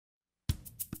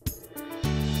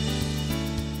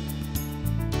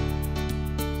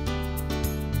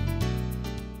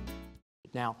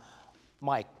Now,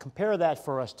 Mike, compare that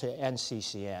for us to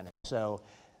NCCN. So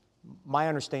my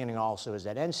understanding also is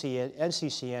that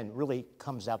NCCN really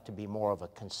comes out to be more of a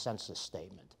consensus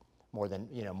statement, more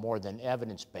than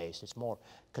evidence-based. It's more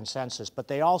consensus, but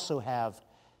they also have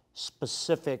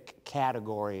specific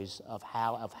categories of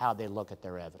how they look at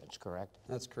their evidence, correct?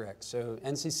 That's correct. So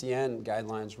NCCN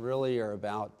guidelines really are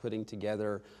about putting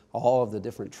together all of the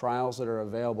different trials that are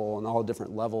available and all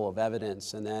different level of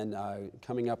evidence, and then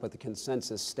coming up with a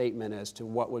consensus statement as to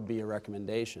what would be a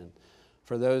recommendation.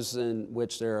 For those in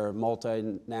which there are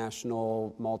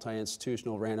multinational,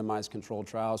 multi-institutional randomized controlled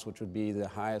trials, which would be the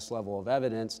highest level of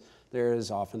evidence, there is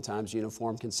oftentimes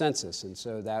uniform consensus. And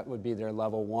so that would be their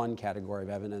level 1 category of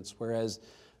evidence. Whereas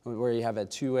where you have a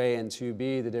 2A and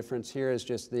 2B, the difference here is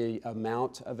just the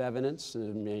amount of evidence,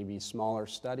 maybe smaller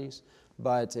studies.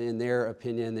 But in their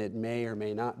opinion, it may or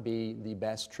may not be the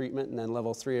best treatment. And then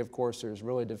level 3, of course, there's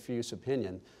really diffuse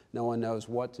opinion. No one knows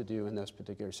what to do in those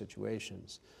particular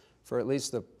situations. For at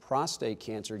least the prostate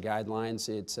cancer guidelines,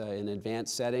 it's an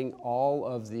advanced setting. All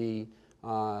of the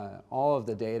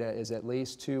data is at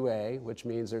least 2A, which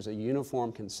means there's a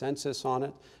uniform consensus on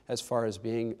it as far as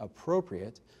being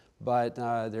appropriate. But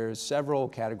there's several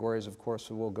categories, of course,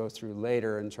 that we'll go through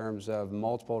later in terms of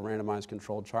multiple randomized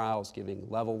controlled trials giving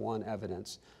level 1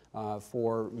 evidence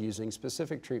for using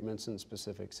specific treatments in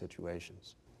specific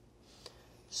situations.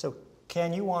 So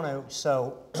Ken,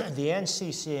 so the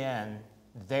NCCN,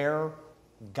 their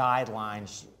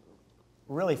guidelines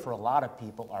really for a lot of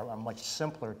people are much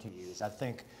simpler to use. I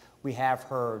think we have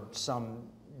heard some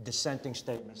dissenting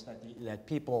statements that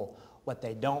people, what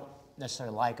they don't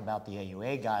necessarily like about the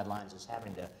AUA guidelines is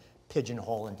having to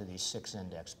pigeonhole into these 6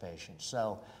 index patients.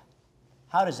 So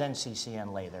how does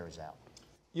NCCN lay theirs out?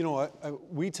 You know,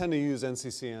 we tend to use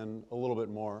NCCN a little bit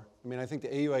more. I mean, I think the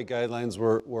AUA guidelines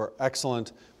were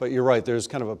excellent, but you're right, there's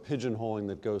kind of a pigeonholing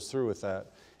that goes through with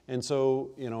that. And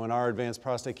so, you know, in our advanced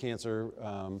prostate cancer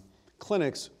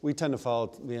clinics, we tend to follow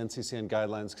the NCCN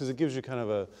guidelines because it gives you kind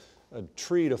of a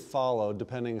tree to follow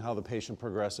depending how the patient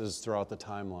progresses throughout the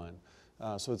timeline.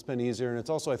 So it's been easier, and it's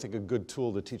also, I think, a good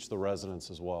tool to teach the residents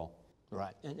as well.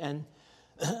 Right, and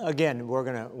again, we're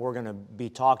gonna be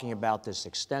talking about this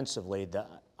extensively.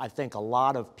 I think a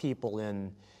lot of people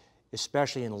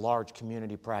especially in large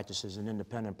community practices and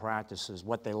independent practices,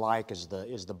 what they like is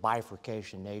the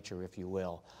bifurcation nature, if you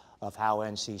will, of how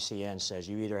NCCN says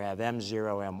you either have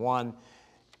M0, M1,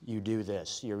 you do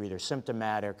this. You're either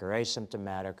symptomatic or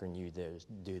asymptomatic, and you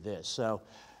do this. So,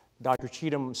 Dr.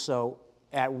 Cheatham, so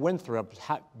at Winthrop,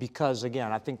 because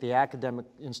again, I think the academic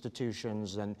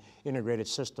institutions and integrated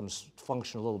systems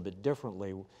function a little bit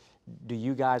differently, do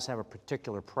you guys have a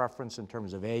particular preference in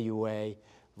terms of AUA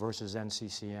versus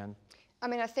NCCN? I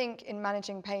mean, I think in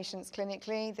managing patients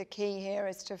clinically, the key here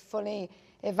is to fully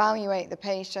evaluate the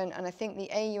patient, and I think the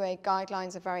AUA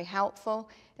guidelines are very helpful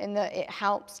in that it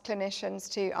helps clinicians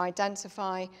to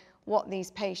identify what these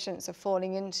patients are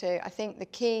falling into. I think the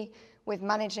key with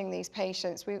managing these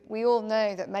patients, we all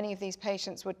know that many of these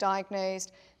patients were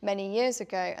diagnosed many years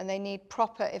ago and they need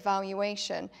proper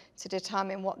evaluation to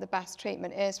determine what the best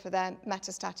treatment is for their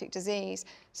metastatic disease.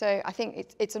 So I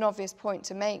think it's an obvious point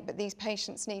to make, but these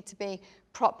patients need to be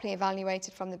properly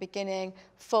evaluated from the beginning,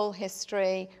 full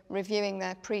history, reviewing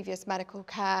their previous medical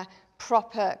care,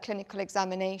 proper clinical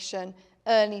examination,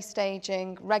 early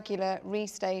staging, regular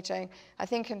restaging. I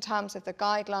think in terms of the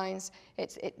guidelines,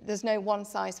 there's no one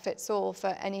size fits all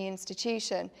for any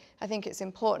institution. I think it's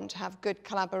important to have good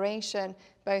collaboration,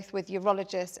 both with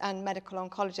urologists and medical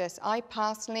oncologists. I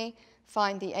personally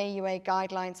find the AUA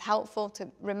guidelines helpful to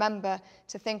remember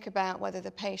to think about whether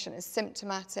the patient is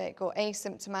symptomatic or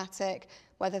asymptomatic,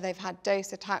 whether they've had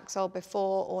docetaxel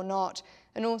before or not,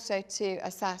 and also to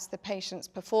assess the patient's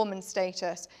performance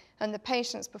status. And the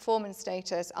patient's performance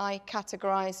status, I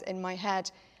categorize in my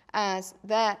head as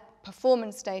their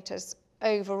performance status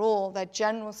overall, their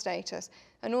general status,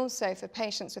 and also for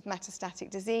patients with metastatic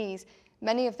disease,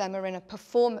 many of them are in a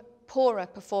poorer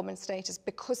performance status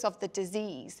because of the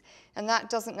disease. And that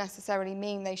doesn't necessarily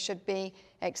mean they should be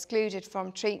excluded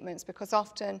from treatments, because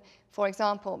often, for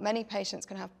example, many patients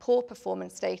can have poor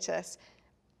performance status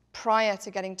prior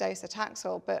to getting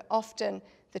docetaxel, but often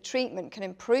the treatment can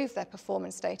improve their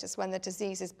performance status when the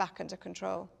disease is back under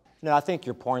control. No, I think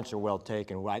your points are well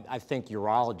taken. I think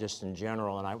urologists in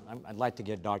general, and I'd like to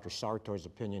get Dr. Sartor's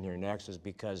opinion here next, is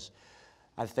because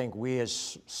I think we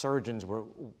as surgeons,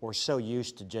 we're so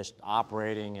used to just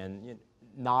operating, and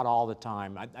not all the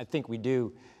time. I think we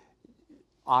do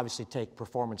obviously take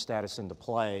performance status into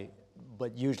play,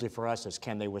 but usually for us is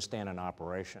can they withstand an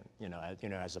operation,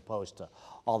 as opposed to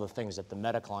all the things that the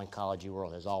medical oncology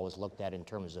world has always looked at in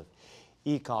terms of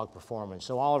ECOG performance.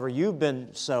 So Oliver, you've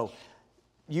been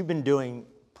doing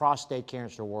prostate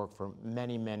cancer work for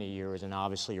many, many years, and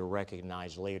obviously you're a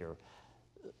recognized leader.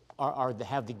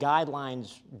 Have the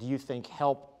guidelines, do you think,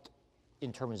 helped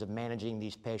in terms of managing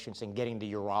these patients and getting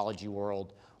the urology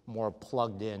world more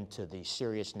plugged into the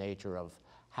serious nature of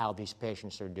how these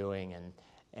patients are doing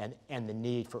and the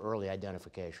need for early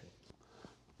identification?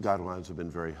 Guidelines have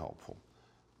been very helpful,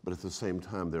 but at the same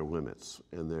time there are limits,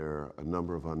 and there are a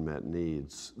number of unmet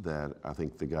needs that I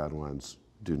think the guidelines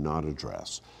do not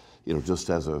address. You know, just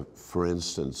as for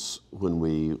instance, when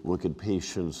we look at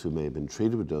patients who may have been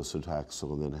treated with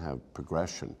docetaxel and then have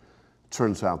progression,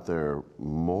 turns out there are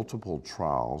multiple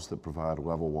trials that provide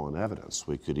level 1 evidence.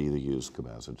 We could either use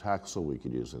cabazitaxel, we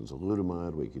could use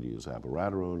enzalutamide, we could use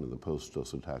abiraterone in the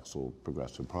post-docetaxel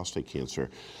progressive prostate cancer.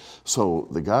 So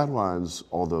the guidelines,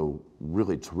 although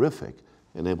really terrific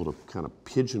and able to kind of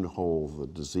pigeonhole the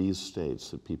disease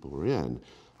states that people are in,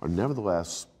 are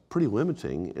nevertheless pretty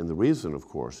limiting, and the reason, of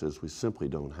course, is we simply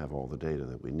don't have all the data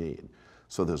that we need.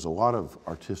 So there's a lot of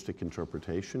artistic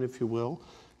interpretation, if you will,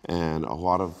 and a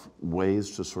lot of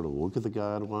ways to sort of look at the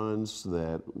guidelines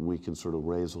that we can sort of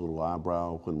raise a little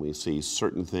eyebrow when we see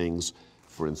certain things,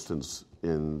 for instance,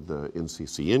 in the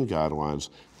NCCN guidelines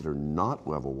that are not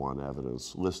level 1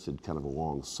 evidence listed kind of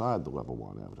alongside the level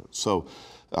 1 evidence. So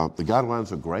the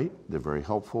guidelines are great, they're very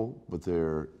helpful, but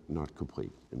they're not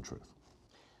complete in truth.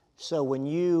 So when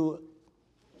you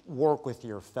work with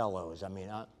your fellows, I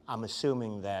mean, I'm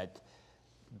assuming that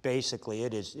basically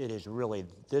it is really,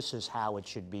 this is how it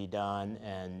should be done,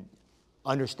 and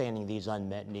understanding these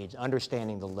unmet needs,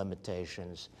 understanding the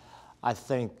limitations, I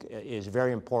think is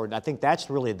very important. I think that's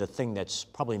really the thing that's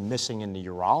probably missing in the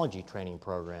urology training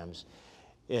programs,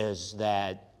 is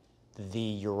that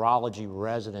the urology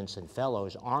residents and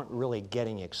fellows aren't really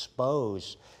getting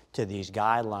exposed to these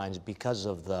guidelines because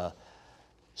of the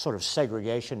sort of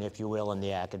segregation, if you will, in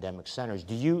the academic centers.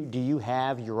 Do you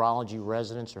have urology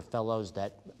residents or fellows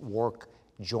that work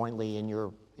jointly in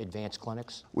your advanced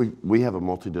clinics? We have a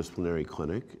multidisciplinary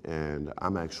clinic, and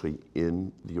I'm actually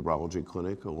in the urology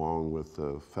clinic along with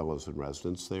the fellows and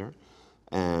residents there.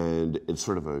 And it's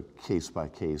sort of a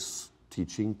case-by-case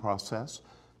teaching process.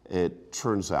 It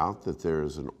turns out that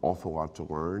there's an awful lot to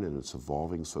learn, and it's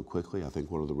evolving so quickly. I think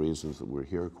one of the reasons that we're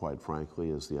here, quite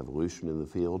frankly, is the evolution in the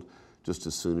field. Just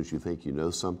as soon as you think you know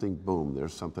something, boom,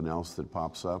 there's something else that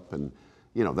pops up. And,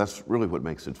 you know, that's really what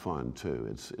makes it fun, too.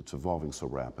 It's evolving so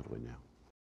rapidly now.